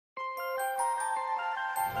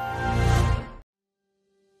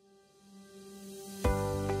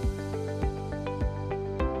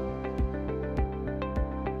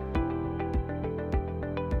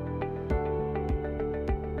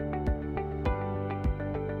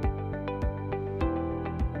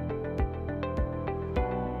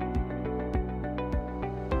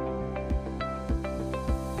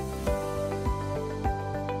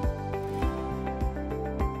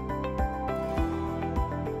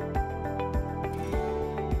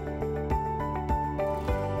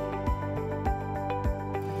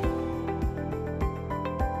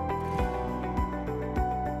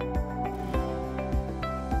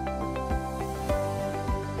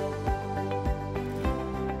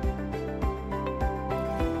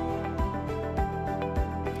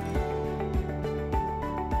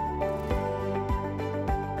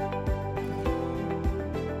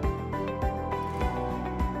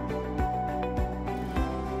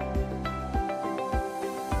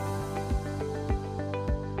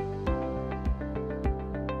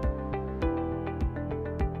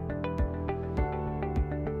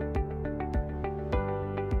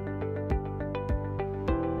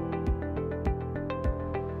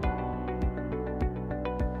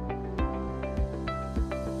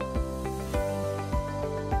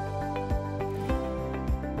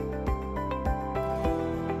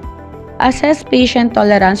Assess patient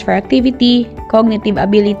tolerance for activity, cognitive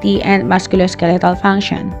ability, and musculoskeletal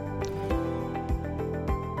function.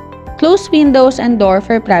 Close windows and door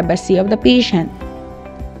for privacy of the patient.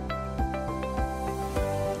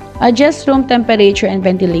 Adjust room temperature and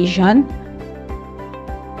ventilation.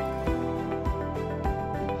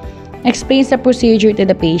 Explains the procedure to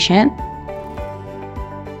the patient.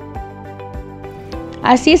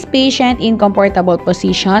 Assist patient in comfortable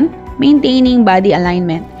position, maintaining body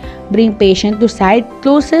alignment. Bring patient to side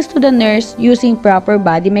closest to the nurse using proper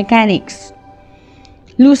body mechanics.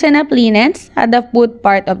 Loosen up linens at the foot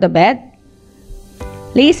part of the bed.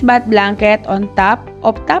 Place bath blanket on top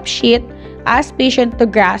of top sheet. Ask patient to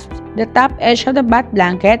grasp the top edge of the bath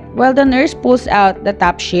blanket while the nurse pulls out the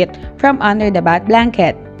top sheet from under the bath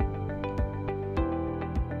blanket.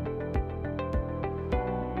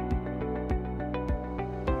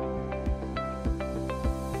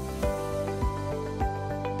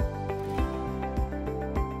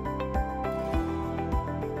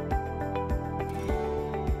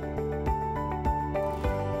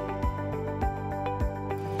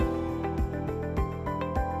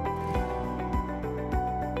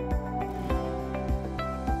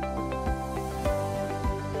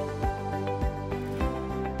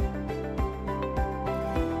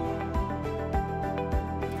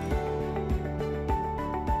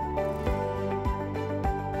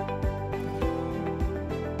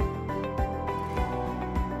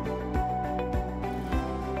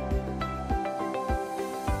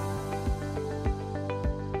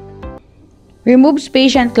 Removes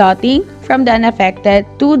patient clothing from the unaffected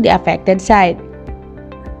to the affected side.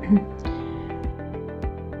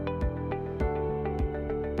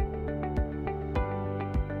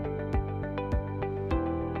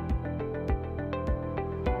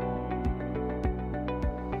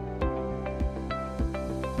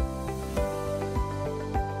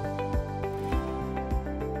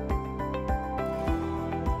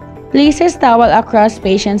 Places towel across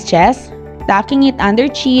patient's chest. Tucking it under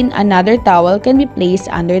chin, another towel can be placed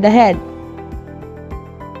under the head.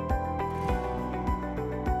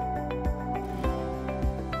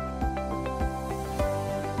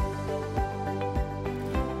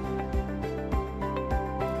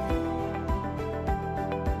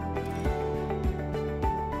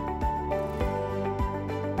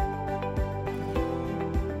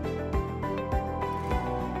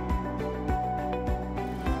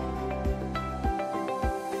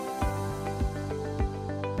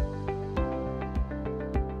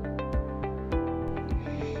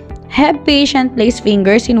 Have patient place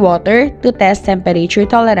fingers in water to test temperature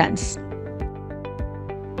tolerance.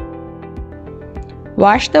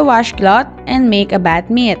 Wash the washcloth and make a bath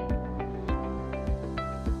mitt.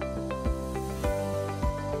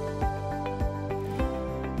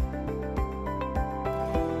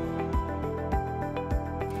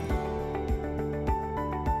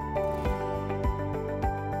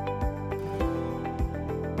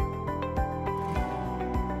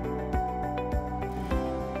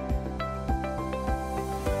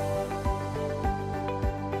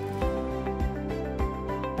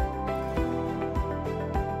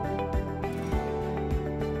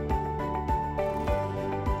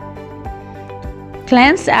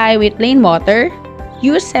 Cleanse eye with plain water.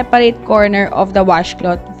 Use separate corner of the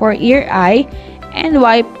washcloth for ear eye and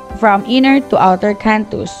wipe from inner to outer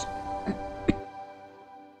canthus.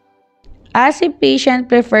 as if patient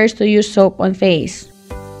prefers to use soap on face.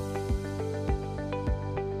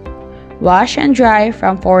 Wash and dry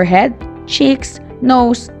from forehead, cheeks,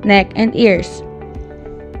 nose, neck, and ears.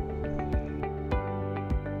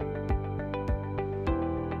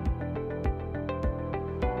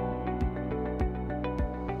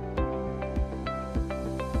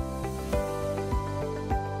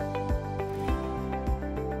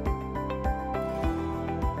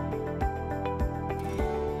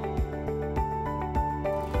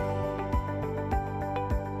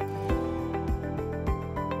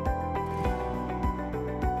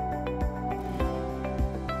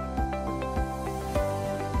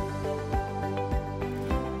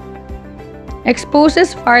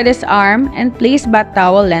 Exposes farthest arm and place bath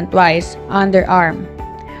towel lengthwise, underarm.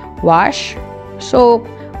 Wash, soap,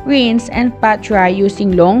 rinse, and pat dry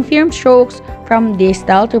using long firm strokes from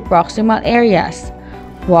distal to proximal areas.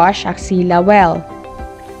 Wash axilla well.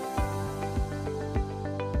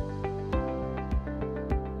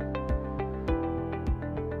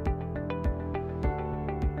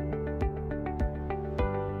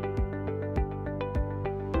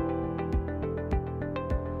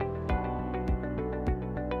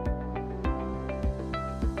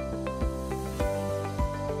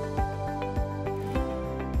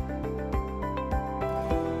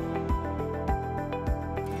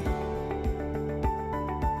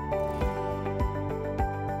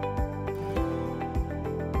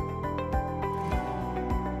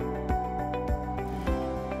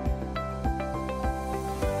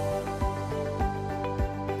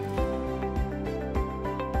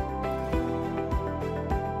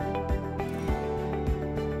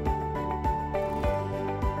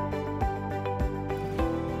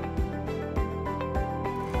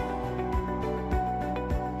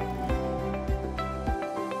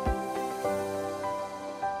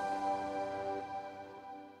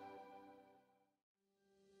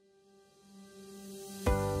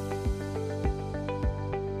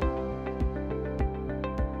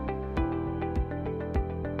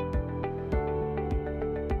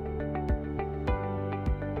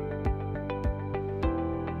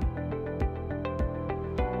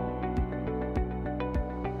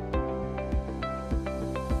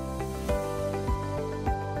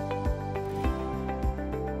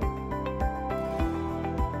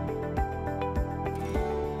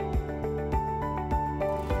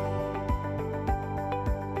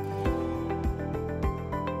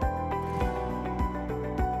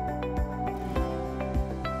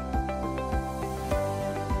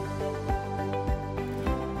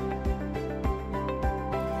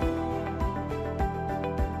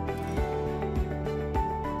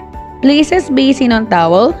 Places basin on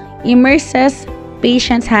towel, immerses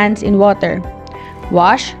patient's hands in water.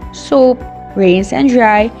 Wash, soap, rinse, and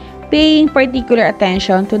dry, paying particular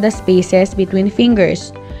attention to the spaces between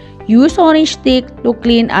fingers. Use orange stick to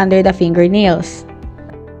clean under the fingernails.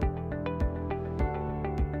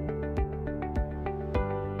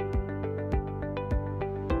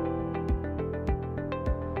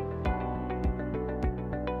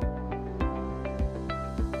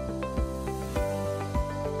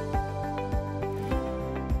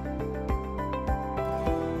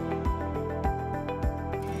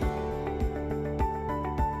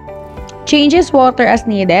 Changes water as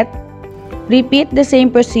needed. Repeat the same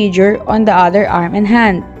procedure on the other arm and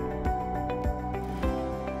hand.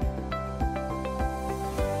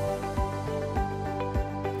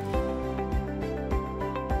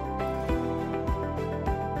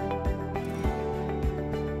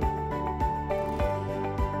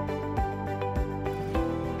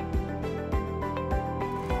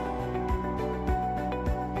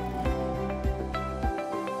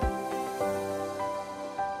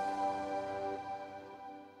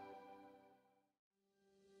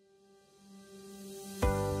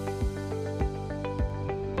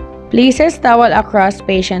 Places towel across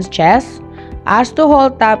patient's chest, as to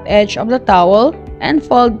hold top edge of the towel, and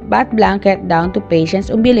fold bath blanket down to patient's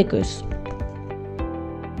umbilicus.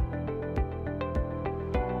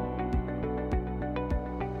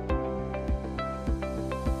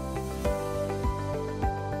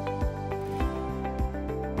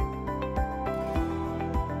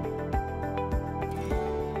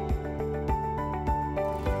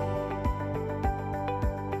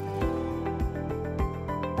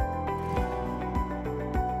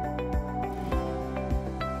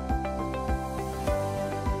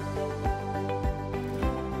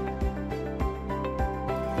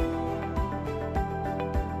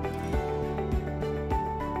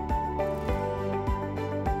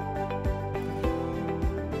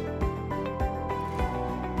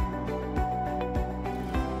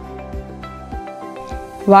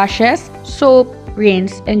 Washes, soap,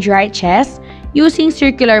 rinse, and dry chest using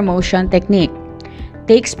circular motion technique.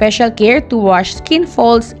 Take special care to wash skin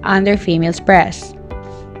folds under female's breast.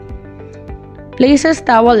 Places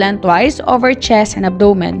towel lengthwise over chest and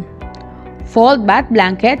abdomen. Fold bath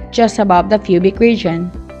blanket just above the pubic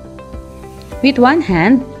region. With one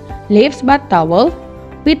hand, lifts bath towel.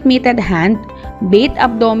 With mitted hand, bathe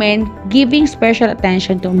abdomen, giving special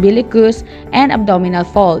attention to umbilicus and abdominal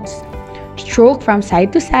folds. Stroke from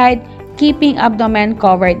side to side, keeping abdomen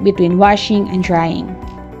covered between washing and drying.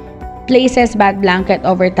 Places bath blanket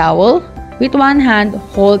over towel. With one hand,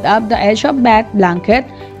 hold up the edge of bath blanket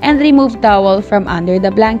and remove towel from under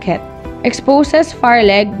the blanket. Exposes far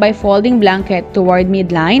leg by folding blanket toward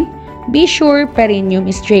midline. Be sure perineum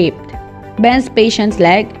is draped. Bends patient's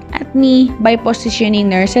leg at knee by positioning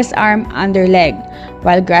nurse's arm under leg.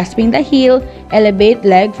 While grasping the heel, elevate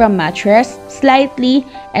leg from mattress slightly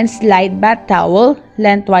and slide bath towel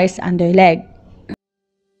lengthwise under leg.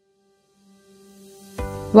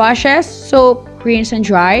 Washes, soap, rinse and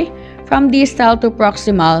dry from distal to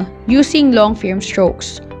proximal using long firm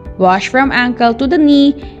strokes. Wash from ankle to the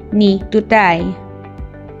knee, knee to thigh.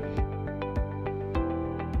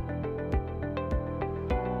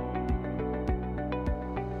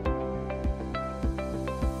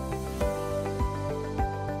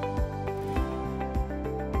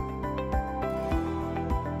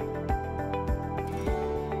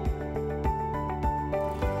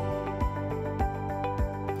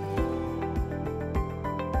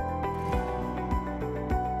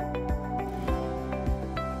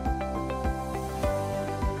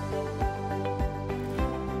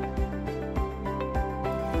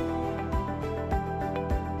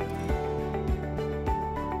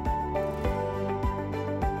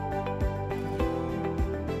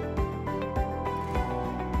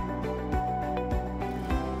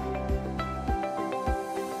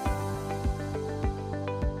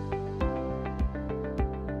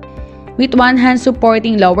 With one hand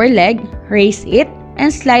supporting lower leg, raise it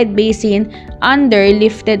and slide basin under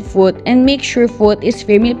lifted foot and make sure foot is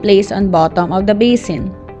firmly placed on bottom of the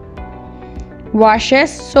basin.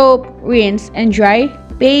 Washes, soap, rinse, and dry,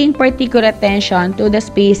 paying particular attention to the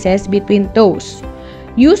spaces between toes.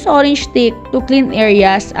 Use orange stick to clean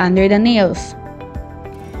areas under the nails.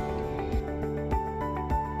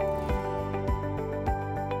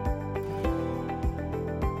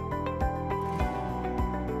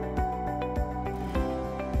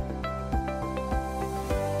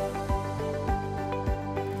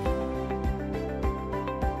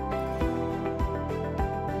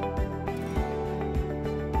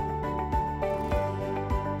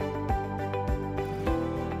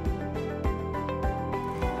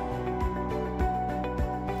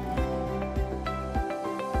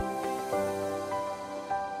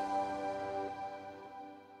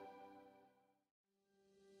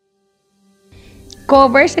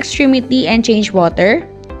 Covers extremity and change water.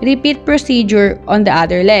 Repeat procedure on the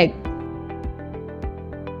other leg.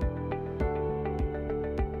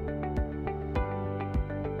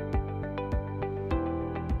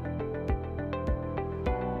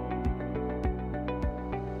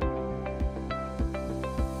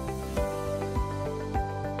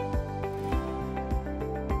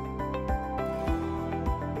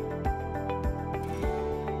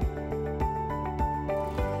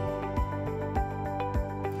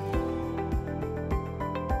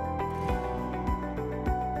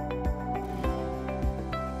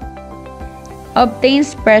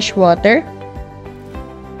 Obtains fresh water.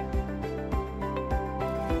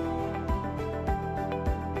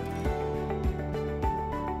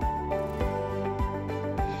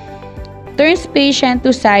 Turns patient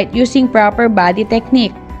to side using proper body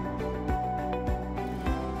technique.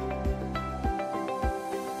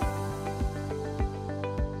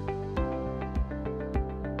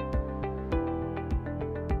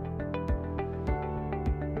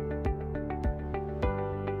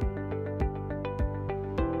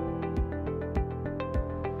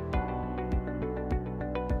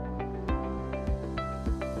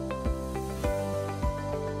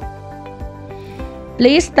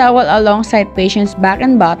 Place towel alongside patient's back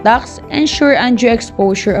and buttocks. Ensure undue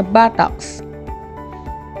exposure of buttocks.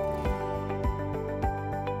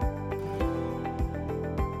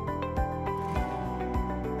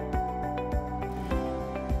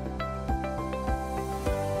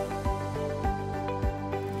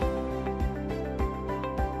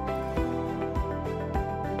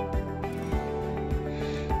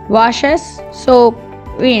 Washes, soap,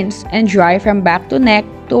 rinse, and dry from back to neck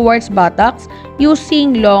towards buttocks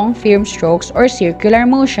using long firm strokes or circular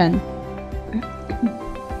motion.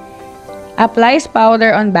 Applies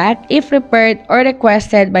powder on back if prepared or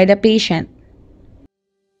requested by the patient.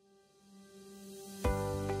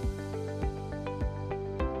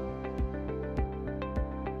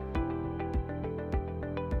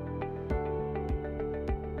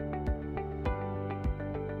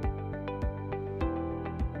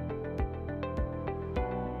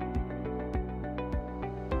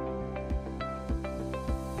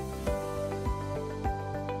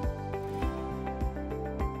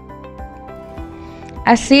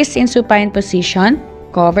 Assist in supine position,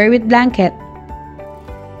 cover with blanket.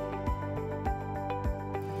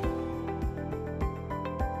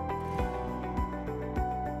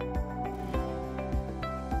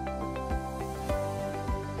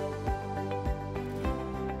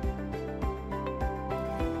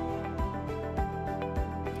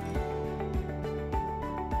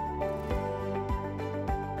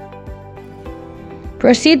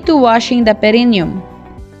 Proceed to washing the perineum.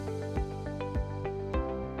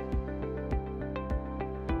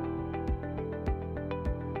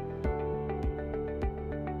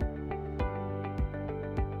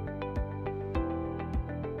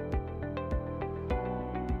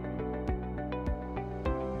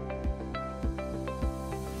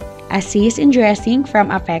 Assist in dressing from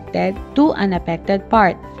affected to unaffected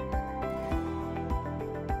part.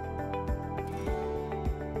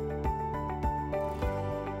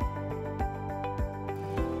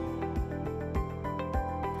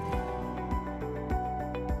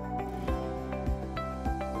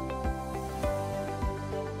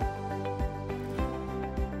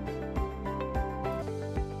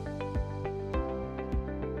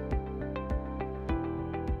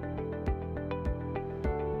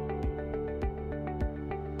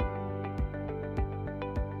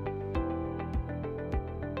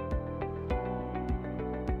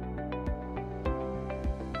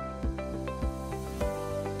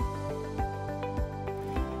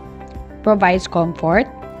 Provides comfort,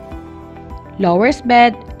 lowers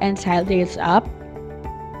bed and side rails up,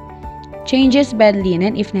 changes bed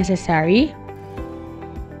linen if necessary,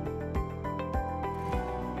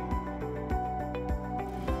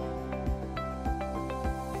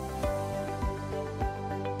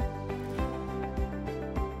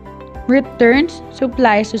 returns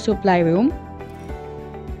supplies to supply room,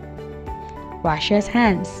 washes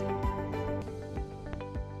hands.